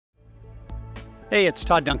Hey, it's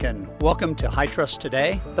Todd Duncan. Welcome to High Trust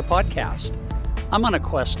Today, the podcast. I'm on a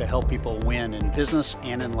quest to help people win in business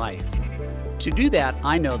and in life. To do that,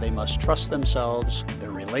 I know they must trust themselves,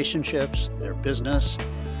 their relationships, their business,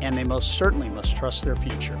 and they most certainly must trust their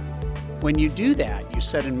future. When you do that, you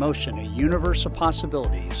set in motion a universe of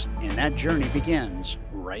possibilities, and that journey begins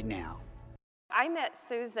right now. I met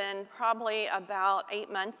Susan probably about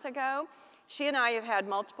 8 months ago. She and I have had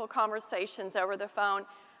multiple conversations over the phone.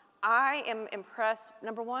 I am impressed,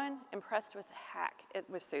 number one, impressed with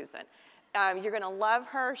with Susan. You're going to love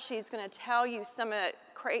her. She's going to tell you some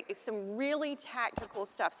really tactical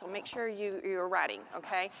stuff, so make sure you're writing,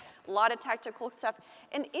 okay? A lot of tactical stuff.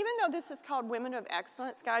 And even though this is called Women of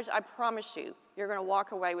Excellence, guys, I promise you, you're going to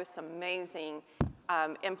walk away with some amazing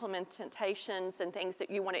implementations and things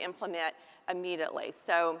that you want to implement immediately.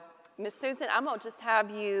 So, Miss Susan, I'm going to just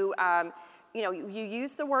have you, you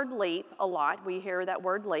use the word leap a lot. We hear that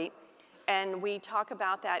word leap, and we talk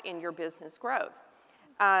about that in your business growth.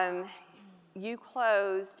 You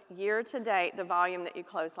closed year to date the volume that you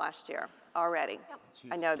closed last year already. Yep.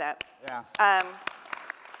 I know that. Yeah.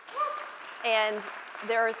 And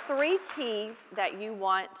there are 3 keys that you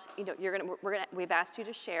want. We've asked you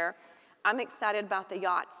to share. I'm excited about the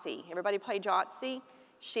Yahtzee. Everybody play Yahtzee?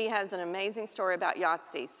 She has an amazing story about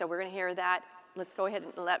Yahtzee, so we're going to hear that. Let's go ahead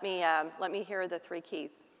and let me hear the 3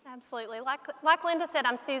 keys. Absolutely. Like Linda said,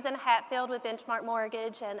 I'm Susan Hatfield with Benchmark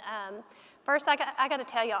Mortgage, and first I got to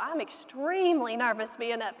tell y'all, I'm extremely nervous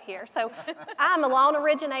being up here. So I'm a loan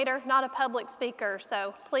originator, not a public speaker.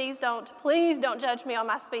 So please don't judge me on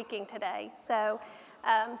my speaking today. So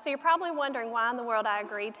you're probably wondering why in the world I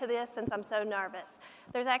agreed to this since I'm so nervous.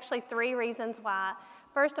 There's actually 3 reasons why.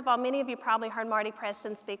 First of all, many of you probably heard Marty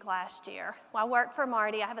Preston speak last year. Well, I work for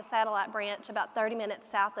Marty. I have a satellite branch about 30 minutes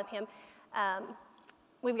south of him.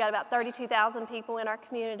 We've got about 32,000 people in our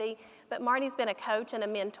community, but Marty's been a coach and a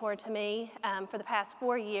mentor to me for the past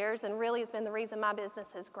 4 years and really has been the reason my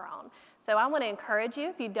business has grown. So I want to encourage you,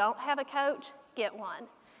 if you don't have a coach, get one.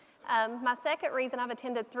 My second reason, I've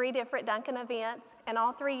attended 3 different Duncan events, and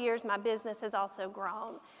all 3 years my business has also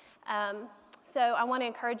grown. So I want to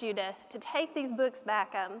encourage you to take these books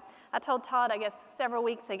back. I told Todd, I guess, several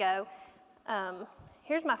weeks ago,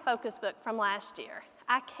 here's my focus book from last year.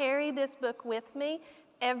 I carry this book with me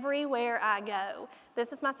everywhere I go.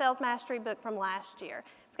 This is my sales mastery book from last year.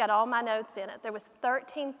 It's got all my notes in it. There was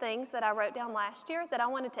 13 things that I wrote down last year that I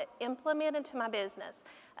wanted to implement into my business.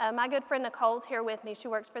 My good friend Nicole's here with me. She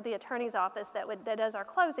works for the attorney's office that does our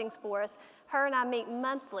closings for us. Her and I meet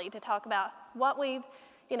monthly to talk about what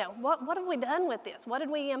have we done with this? What did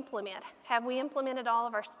we implement? Have we implemented all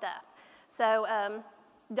of our stuff? So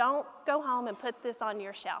don't go home and put this on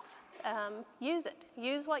your shelf. Use it.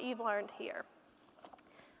 Use what you've learned here.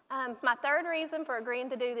 My third reason for agreeing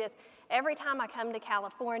to do this, every time I come to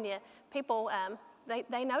California, people,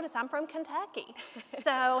 they notice I'm from Kentucky.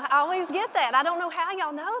 So I always get that. I don't know how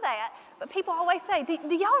y'all know that, but people always say,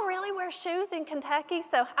 do y'all really wear shoes in Kentucky?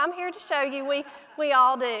 So I'm here to show you we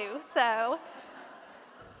all do. So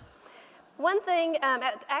one thing,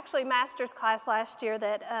 actually master's class last year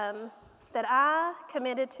that I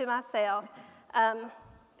committed to myself,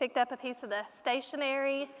 picked up a piece of the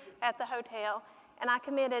stationery at the hotel, and I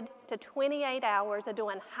committed to 28 hours of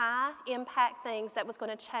doing high-impact things that was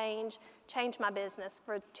going to change my business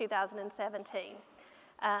for 2017.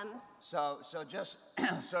 So just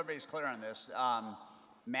so everybody's clear on this,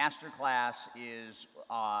 Masterclass is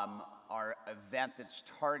our event that's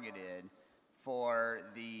targeted for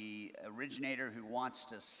the originator who wants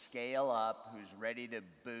to scale up, who's ready to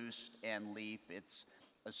boost and leap. It's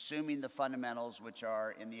assuming the fundamentals, which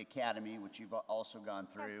are in the academy, which you've also gone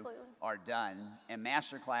through, Absolutely. Are done. And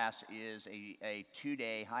Masterclass is a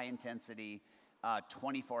 2-day, high-intensity,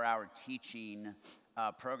 24-hour teaching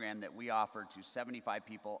program that we offer to 75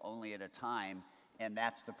 people only at a time, and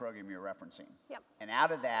that's the program you're referencing. Yep. And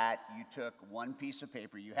out of that, you took one piece of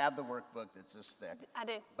paper. You have the workbook that's this thick. I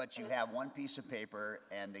do. But you have one piece of paper,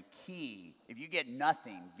 and the key, if you get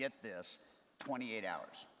nothing, get this, 28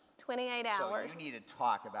 hours. 28 hours. So you need to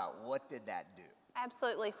talk about what did that do?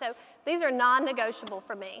 Absolutely. So these are non-negotiable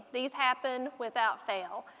for me. These happen without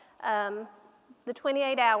fail. The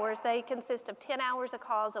 28 hours, they consist of 10 hours of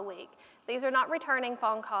calls a week. These are not returning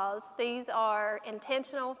phone calls. These are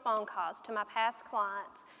intentional phone calls to my past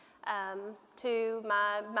clients, to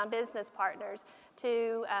my business partners,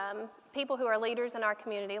 to people who are leaders in our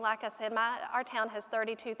community. Like I said, our town has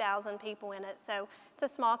 32,000 people in it, so it's a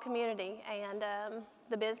small community, and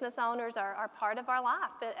the business owners are part of our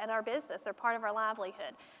life and our business. They're part of our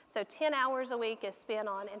livelihood. So 10 hours a week is spent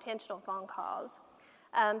on intentional phone calls.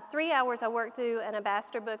 3 hours I work through an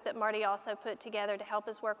ambassador book that Marty also put together to help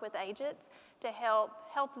us work with agents, to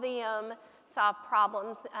help them solve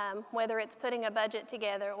problems, whether it's putting a budget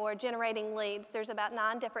together or generating leads. There's about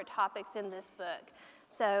 9 different topics in this book.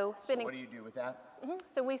 So what do you do with that?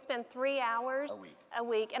 So we spend 3 hours a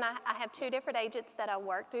week, and I have 2 different agents that I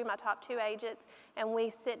work through, my top 2 agents, and we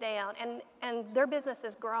sit down, and their business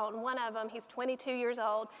has grown. One of them, he's 22 years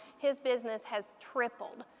old. His business has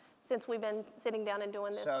tripled since we've been sitting down and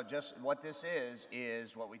doing this. So just what this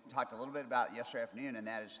is what we talked a little bit about yesterday afternoon, and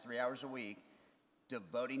that is 3 hours a week,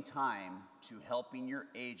 devoting time to helping your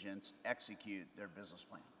agents execute their business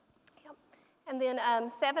plan. Yep. And then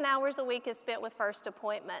 7 hours a week is spent with first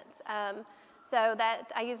appointments. So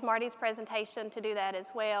that I use Marty's presentation to do that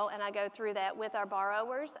as well, and I go through that with our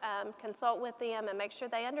borrowers, consult with them, and make sure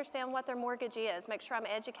they understand what their mortgage is. Make sure I'm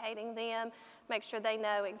educating them. Make sure they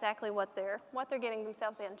know exactly what they're getting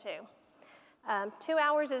themselves into. 2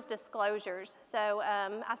 hours is disclosures. So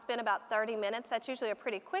I spend about 30 minutes. That's usually a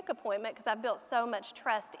pretty quick appointment because I've built so much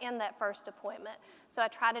trust in that first appointment. So I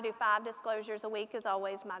try to do 5 disclosures a week is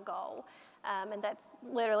always my goal, and that's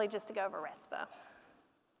literally just to go over RESPA.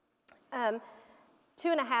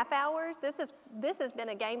 2.5 hours, this has been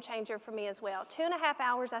a game changer for me as well. 2.5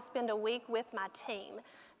 hours I spend a week with my team.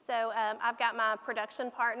 So I've got my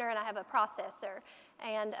production partner and I have a processor,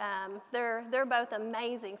 and they're both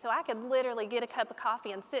amazing. So I could literally get a cup of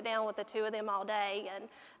coffee and sit down with the 2 of them all day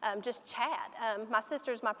and just chat. My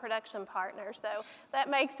sister's my production partner, so that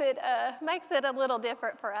makes it a little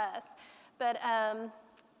different for us. But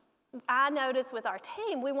I noticed with our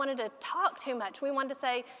team, we wanted to talk too much. We wanted to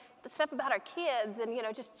say the stuff about our kids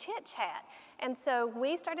and, just chit chat. And so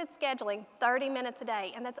we started scheduling 30 minutes a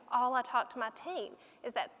day, and that's all I talk to my team,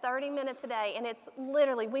 is that 30 minutes a day. And it's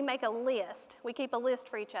literally, we make a list. We keep a list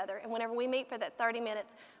for each other. And whenever we meet for that 30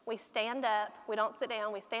 minutes, we stand up. We don't sit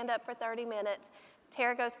down. We stand up for 30 minutes.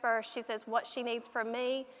 Tara goes first. She says what she needs from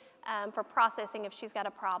me for processing if she's got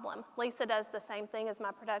a problem. Lisa does the same thing as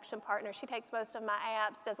my production partner. She takes most of my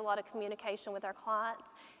apps, does a lot of communication with our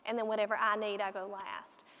clients, and then whatever I need, I go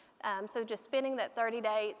last. So just spending that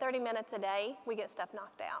 30 minutes a day, we get stuff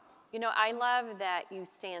knocked out. I love that you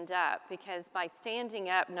stand up, because by standing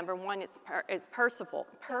up, number one, it's percival.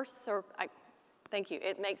 Thank you.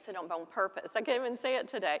 It makes it on purpose. I can't even say it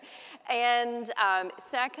today. And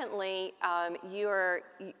secondly,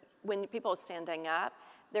 when people are standing up,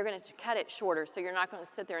 they're going to cut it shorter. So you're not going to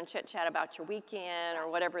sit there and chit-chat about your weekend or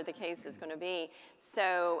whatever the case is going to be.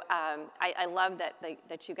 So I love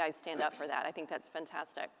that you guys stand up for that. I think that's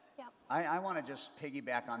fantastic. Yeah. I want to just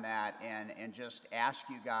piggyback on that and just ask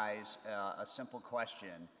you guys a simple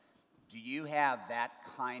question. Do you have that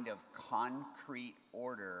kind of concrete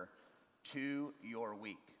order to your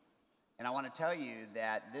week? And I want to tell you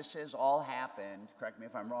that this has all happened, correct me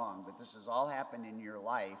if I'm wrong, but this has all happened in your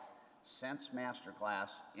life since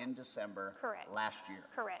Masterclass in December last year.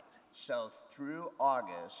 Correct. So through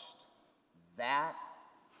August, that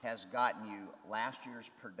has gotten you last year's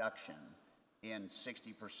production in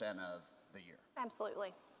 60% of the year.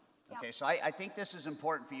 Absolutely. Okay, Yep. so I think this is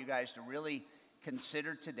important for you guys to really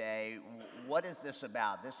consider today. What is this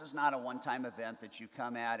about? This is not a one-time event that you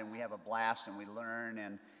come at and we have a blast and we learn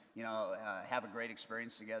and have a great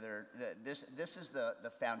experience together. This is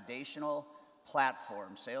the foundational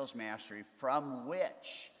platform, Sales Mastery, from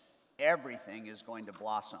which everything is going to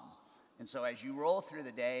blossom. And so as you roll through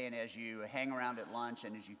the day and as you hang around at lunch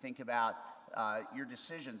and as you think about your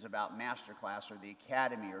decisions about Masterclass or the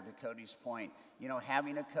Academy or to Cody's point,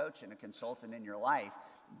 having a coach and a consultant in your life,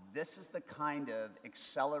 this is the kind of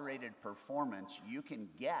accelerated performance you can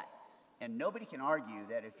get. And nobody can argue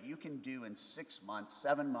that if you can do in 6 months,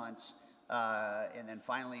 7 months, and then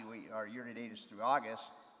finally our year-to-date is through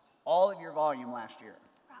August, all of your volume last year.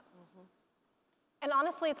 Mm-hmm. And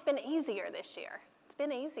honestly, it's been easier this year. It's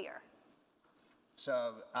been easier.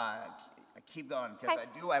 So keep going, because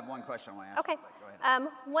I do have one question I want to ask. Okay. Go ahead.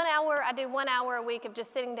 1 hour, I do 1 hour a week of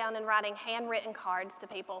just sitting down and writing handwritten cards to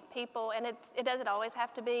people, and it doesn't always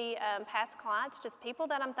have to be past clients, just people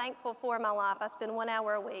that I'm thankful for in my life. I spend 1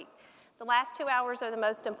 hour a week. The last 2 hours are the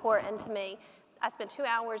most important to me. I spend 2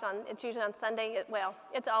 hours it's usually on Sunday,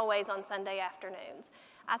 it's always on Sunday afternoons.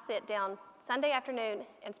 I sit down Sunday afternoon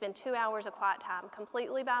and spend 2 hours of quiet time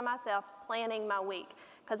completely by myself planning my week,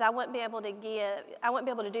 because I wouldn't be able to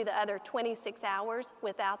do the other 26 hours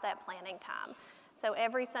without that planning time. So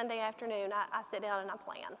every Sunday afternoon I sit down and I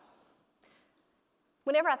plan.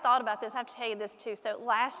 Whenever I thought about this, I have to tell you this too. So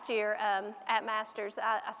last year at Masters,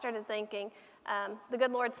 I started thinking the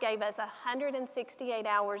good Lord's gave us 168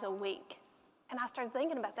 hours a week. And I started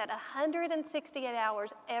thinking about that, 168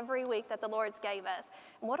 hours every week that the Lord's gave us.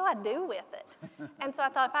 And what do I do with it? And so I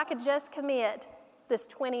thought, if I could just commit this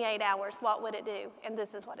 28 hours, what would it do? And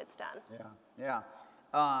this is what it's done. Yeah.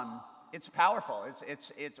 It's powerful.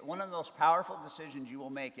 It's one of the most powerful decisions you will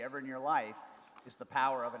make ever in your life is the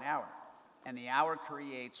power of an hour. And the hour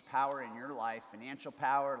creates power in your life, financial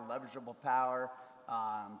power, leverageable power,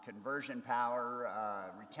 conversion power,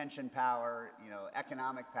 retention power,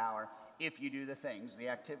 economic power, if you do the things, the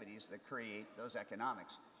activities that create those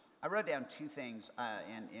economics. I wrote down two things,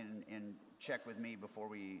 and check with me before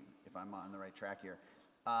if I'm on the right track here.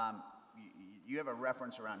 You have a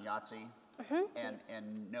reference around Yahtzee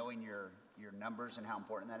and knowing your numbers and how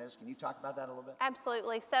important that is. Can you talk about that a little bit?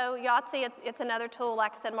 Absolutely. So Yahtzee, it's another tool.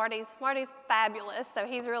 Like I said, Marty's fabulous, so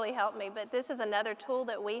he's really helped me. But this is another tool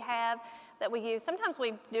that we have that we use. Sometimes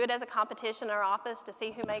we do it as a competition in our office to see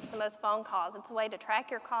who makes the most phone calls. It's a way to track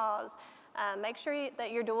your calls. Make sure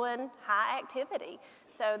that you're doing high activity.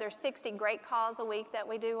 So there's 60 great calls a week that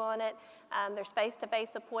we do on it. There's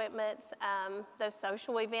face-to-face appointments, those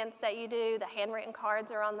social events that you do, the handwritten cards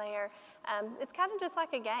are on there. It's kind of just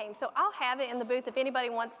like a game. So I'll have it in the booth. If anybody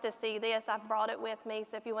wants to see this, I've brought it with me.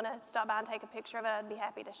 So if you want to stop by and take a picture of it, I'd be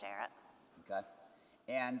happy to share it. Okay.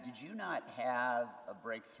 And did you not have a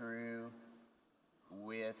breakthrough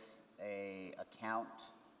with a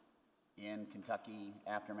account in Kentucky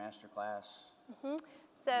after Masterclass?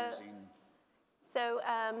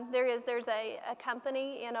 There's a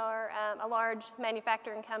company in our, a large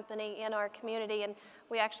manufacturing company in our community, and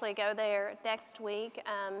we actually go there next week.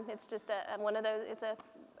 It's just it's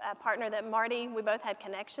a partner that Marty, we both had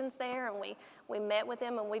connections there, and we met with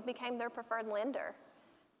them, and we became their preferred lender.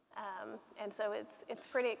 And so it's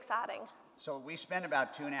pretty exciting. So we spend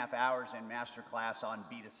about 2.5 hours in Masterclass on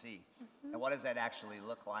B2C. And what does that actually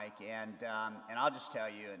look like? And I'll just tell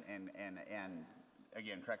you, and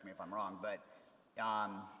again, correct me if I'm wrong, but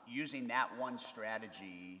using that one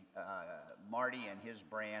strategy, Marty and his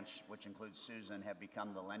branch, which includes Susan, have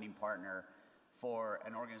become the lending partner for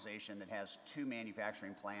an organization that has 2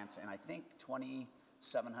 manufacturing plants and I think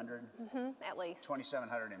 2,700? At least.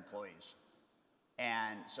 2,700 employees.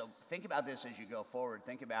 And so think about this as you go forward.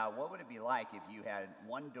 Think about what would it be like if you had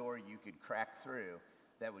one door you could crack through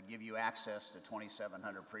that would give you access to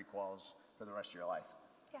 2,700 pre-quals for the rest of your life.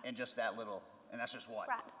 Yeah. And just that little, and that's just what?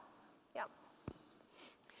 Right. Yep.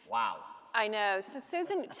 Wow. I know. So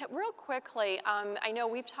Susan, real quickly, I know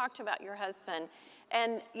we've talked about your husband,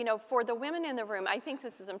 and for the women in the room, I think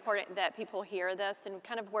this is important that people hear this and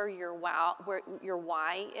kind of where your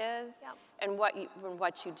why is, yep. and what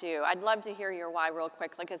you do. I'd love to hear your why real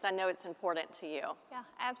quickly because I know it's important to you. Yeah,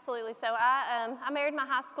 absolutely. So I married my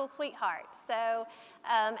high school sweetheart. So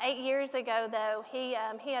 8 years ago, though, he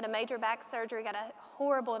had a major back surgery, got a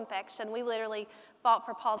horrible infection. We literally fought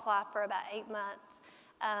for Paul's life for about 8 months.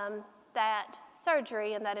 That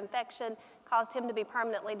surgery and that infection caused him to be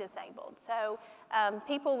permanently disabled. So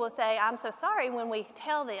people will say, I'm so sorry when we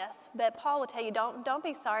tell this, but Paul will tell you, don't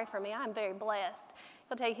be sorry for me, I'm very blessed.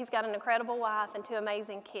 He'll tell you he's got an incredible wife and 2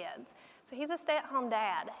 amazing kids. So he's a stay-at-home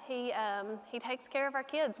dad. He takes care of our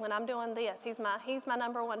kids when I'm doing this. He's my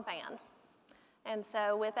number one fan. And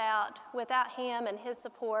so without him and his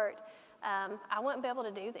support, I wouldn't be able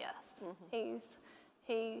to do this. Mm-hmm.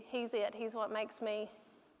 He's it. He's what makes me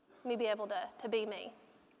be able to be me.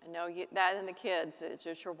 I know that and the kids, it's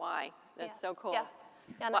just your why. That's so cool. Yeah,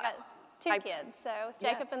 and I got 2 kids. So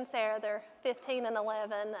Jacob and Sarah, they're 15 and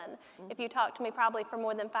 11, and if you talk to me probably for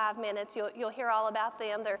more than 5 minutes, you'll hear all about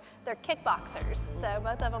them. They're kickboxers, so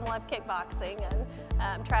both of them love kickboxing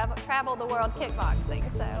and travel the world kickboxing.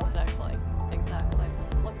 So Exactly.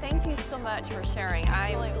 Well, thank you so much for sharing.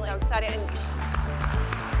 I'm so excited.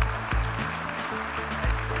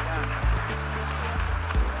 Nicely done.